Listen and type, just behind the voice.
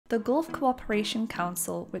The Gulf Cooperation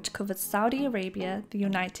Council, which covers Saudi Arabia, the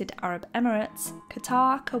United Arab Emirates,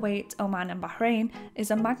 Qatar, Kuwait, Oman and Bahrain,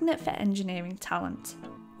 is a magnet for engineering talent.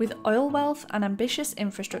 With oil wealth and ambitious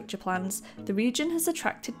infrastructure plans, the region has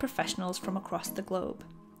attracted professionals from across the globe.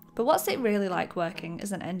 But what's it really like working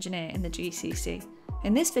as an engineer in the GCC?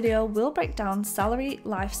 In this video, we'll break down salary,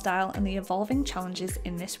 lifestyle and the evolving challenges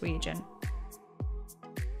in this region.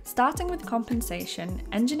 Starting with compensation,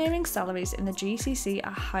 engineering salaries in the GCC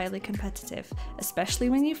are highly competitive, especially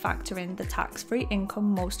when you factor in the tax-free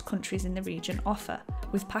income most countries in the region offer,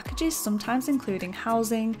 with packages sometimes including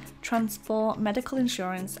housing, transport, medical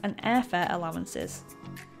insurance and airfare allowances.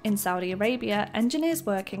 In Saudi Arabia, engineers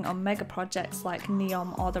working on mega projects like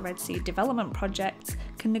NEOM or the Red Sea development projects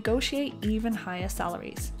can negotiate even higher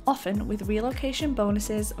salaries, often with relocation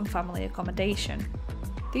bonuses and family accommodation.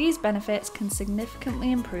 These benefits can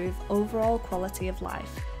significantly improve overall quality of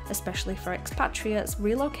life, especially for expatriates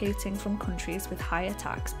relocating from countries with higher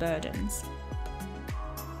tax burdens.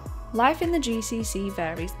 Life in the GCC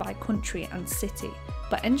varies by country and city,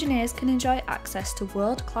 but engineers can enjoy access to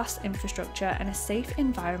world-class infrastructure and a safe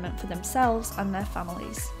environment for themselves and their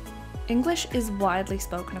families. English is widely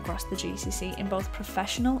spoken across the GCC in both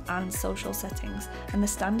professional and social settings, and the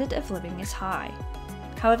standard of living is high.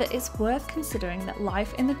 However, it's worth considering that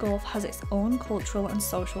life in the Gulf has its own cultural and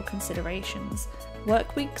social considerations.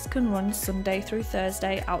 Work weeks can run Sunday through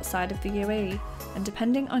Thursday outside of the UAE, and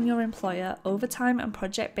depending on your employer, overtime and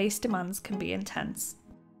project-based demands can be intense.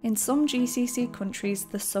 In some GCC countries,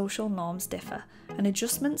 the social norms differ, and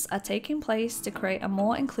adjustments are taking place to create a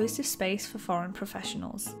more inclusive space for foreign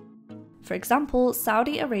professionals. For example,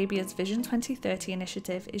 Saudi Arabia's Vision 2030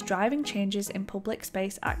 initiative is driving changes in public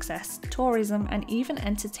space access, tourism and even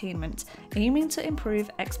entertainment, aiming to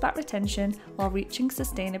improve expat retention while reaching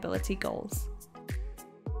sustainability goals.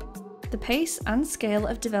 The pace and scale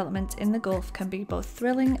of development in the Gulf can be both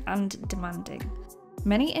thrilling and demanding.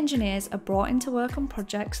 Many engineers are brought in to work on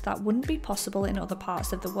projects that wouldn't be possible in other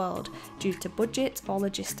parts of the world due to budget or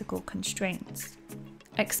logistical constraints.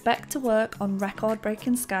 Expect to work on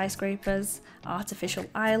record-breaking skyscrapers, artificial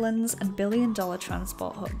islands and billion-dollar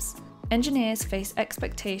transport hubs. Engineers face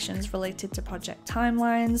expectations related to project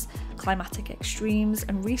timelines, climatic extremes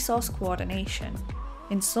and resource coordination.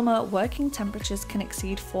 In summer, working temperatures can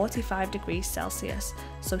exceed 45 degrees Celsius,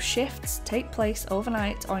 so shifts take place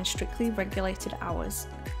overnight or in strictly regulated hours.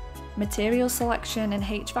 Material selection and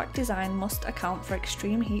HVAC design must account for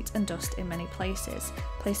extreme heat and dust in many places,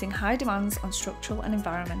 placing high demands on structural and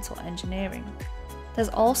environmental engineering. There's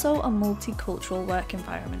also a multicultural work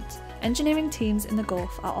environment. Engineering teams in the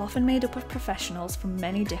Gulf are often made up of professionals from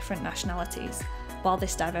many different nationalities. While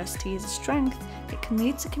this diversity is a strength, it can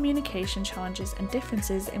lead to communication challenges and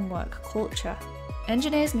differences in work culture.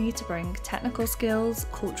 Engineers need to bring technical skills,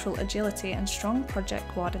 cultural agility and strong project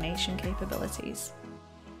coordination capabilities.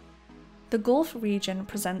 The Gulf region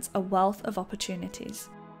presents a wealth of opportunities,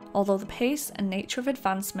 although the pace and nature of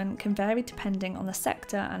advancement can vary depending on the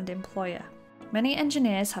sector and employer. Many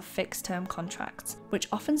engineers have fixed-term contracts, which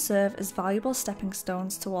often serve as valuable stepping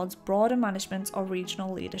stones towards broader management or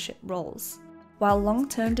regional leadership roles. While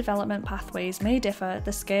long-term development pathways may differ,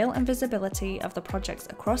 the scale and visibility of the projects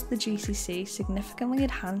across the GCC significantly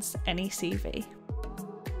enhance any CV.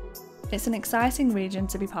 It's an exciting region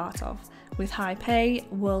to be part of, with high pay,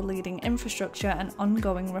 world-leading infrastructure and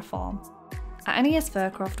ongoing reform. At NES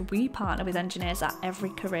Fircroft, we partner with engineers at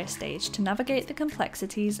every career stage to navigate the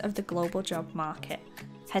complexities of the global job market.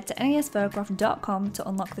 Head to nesfircroft.com to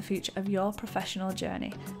unlock the future of your professional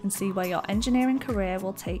journey and see where your engineering career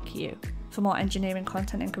will take you. For more engineering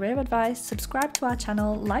content and career advice, subscribe to our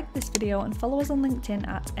channel, like this video and follow us on LinkedIn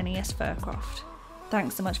at NES Fircroft.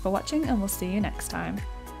 Thanks so much for watching and we'll see you next time.